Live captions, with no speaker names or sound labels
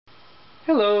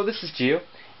Hello, this is Gio.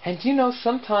 And you know,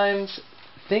 sometimes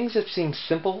things that seem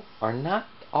simple are not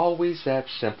always that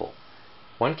simple.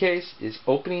 One case is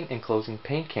opening and closing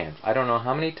paint cans. I don't know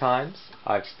how many times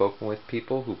I've spoken with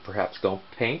people who perhaps don't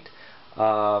paint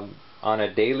on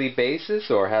a daily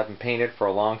basis or haven't painted for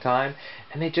a long time,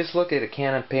 and they just look at a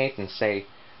can of paint and say,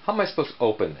 how am I supposed to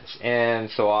open this? And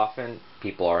so often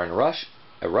people are in a rush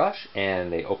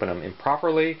and they open them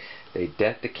improperly, they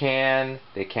dent the can,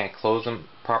 they can't close them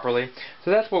properly.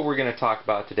 So that's what we're going to talk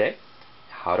about today,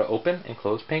 how to open and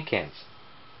close paint cans.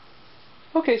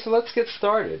 Okay, so let's get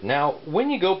started. Now, when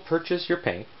you go purchase your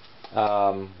paint,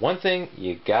 one thing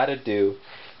you gotta do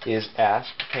is ask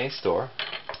the paint store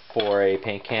for a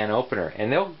paint can opener,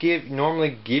 and they'll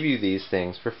normally give you these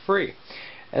things for free.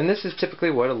 And this is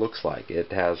typically what it looks like.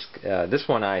 It has this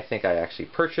one I think I actually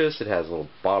purchased. It has a little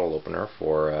bottle opener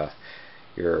for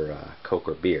your Coke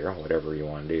or beer, whatever you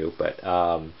want to do. But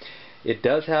it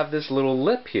does have this little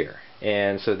lip here,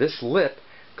 and so this lip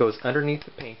goes underneath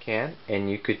the paint can, and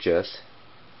you could just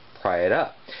pry it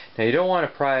up. Now you don't want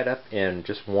to pry it up in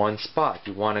just one spot.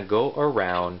 You want to go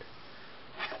around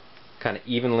kind of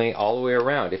evenly all the way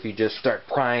around. If you just start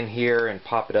prying here and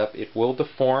pop it up, it will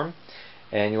deform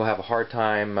and you'll have a hard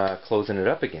time closing it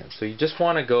up again. So you just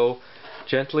want to go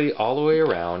gently all the way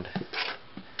around,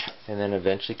 and then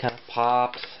eventually kind of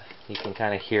pops. You can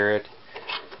kind of hear it,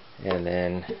 and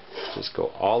then just go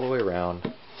all the way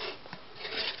around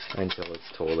until it's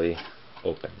totally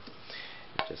open,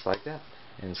 just like that.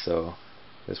 And so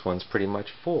this one's pretty much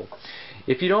full.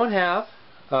 If you don't have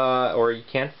or you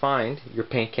can't find your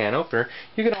paint can opener,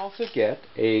 you can also get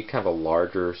a kind of a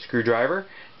larger screwdriver.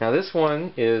 Now this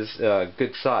one is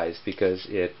good size because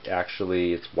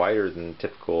it's wider than the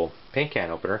typical paint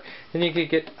can opener, and you can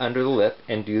get under the lip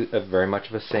and do very much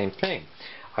of the same thing.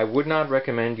 I would not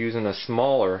recommend using a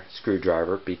smaller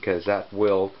screwdriver because that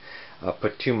will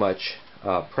put too much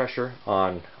pressure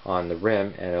on the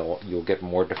rim, and you'll get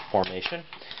more deformation.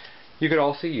 You could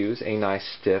also use a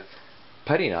nice stiff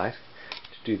putty knife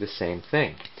to do the same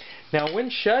thing. Now when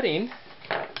shutting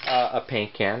a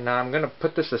paint can, now I'm going to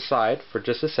put this aside for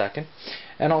just a second,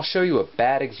 and I'll show you a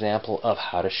bad example of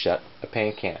how to shut a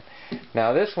paint can.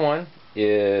 Now this one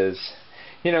is,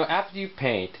 you know, after you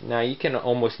paint, now you can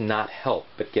almost not help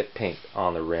but get paint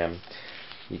on the rim.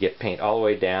 You get paint all the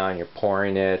way down, you're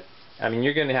pouring it. I mean,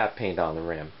 you're going to have paint on the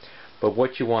rim. But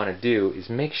what you want to do is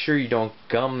make sure you don't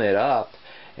gum it up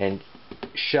and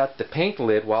shut the paint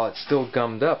lid while it's still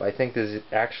gummed up. I think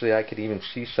I could even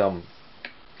see some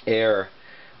air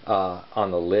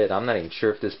on the lid. I'm not even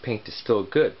sure if this paint is still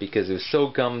good because it was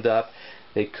so gummed up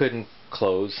they couldn't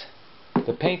close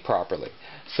the paint properly.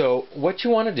 So what you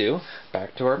want to do,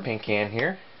 back to our paint can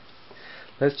here,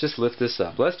 let's just lift this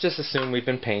up. Let's just assume we've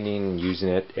been painting and using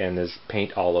it and there's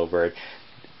paint all over it.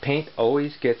 Paint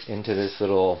always gets into this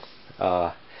little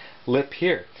lip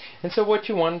here. And so what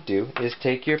you want to do is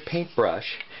take your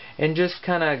paintbrush and just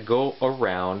kind of go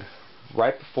around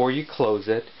right before you close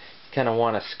it. You kind of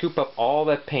want to scoop up all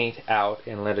that paint out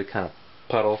and let it kind of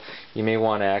puddle. You may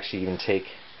want to actually even take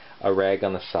a rag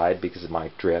on the side because it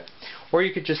might drip. Or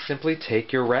you could just simply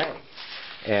take your rag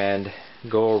and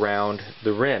go around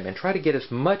the rim and try to get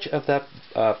as much of that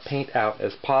paint out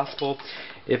as possible.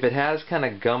 If it has kind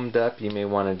of gummed up, you may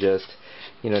want to just,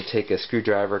 you know, take a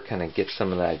screwdriver, kind of get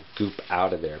some of that goop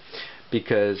out of there,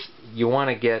 because you want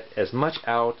to get as much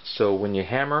out so when you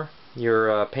hammer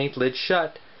your paint lid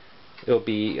shut,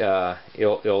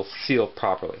 it'll seal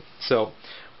properly. So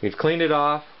we've cleaned it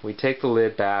off. We take the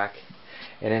lid back,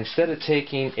 and instead of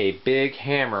taking a big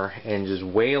hammer and just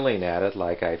wailing at it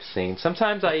like I've seen,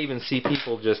 sometimes I even see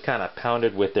people just kind of pound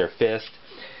it with their fist.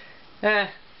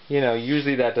 You know,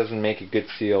 usually that doesn't make a good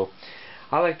seal.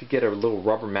 I like to get a little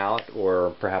rubber mallet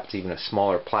or perhaps even a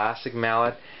smaller plastic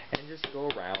mallet and just go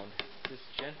around just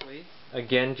gently,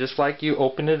 again just like you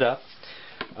open it up,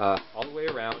 all the way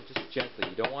around, just gently.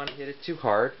 You don't want to hit it too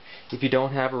hard. If you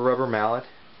don't have a rubber mallet,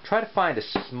 try to find a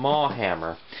small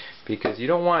hammer because you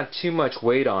don't want too much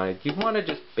weight on it. You want to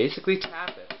just basically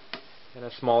tap it, and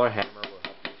a smaller hammer will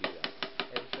help you do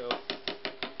that. And so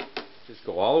just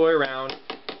go all the way around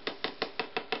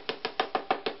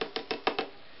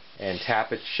and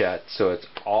tap it shut so it's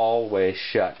always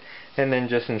shut, and then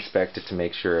just inspect it to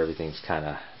make sure everything's kind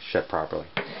of shut properly.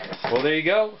 Well, there you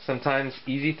go. Sometimes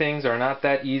easy things are not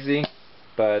that easy,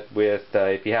 but with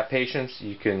if you have patience,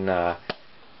 you can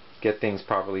get things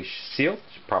properly sealed,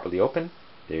 properly open.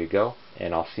 There you go,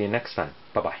 and I'll see you next time.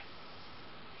 Bye bye.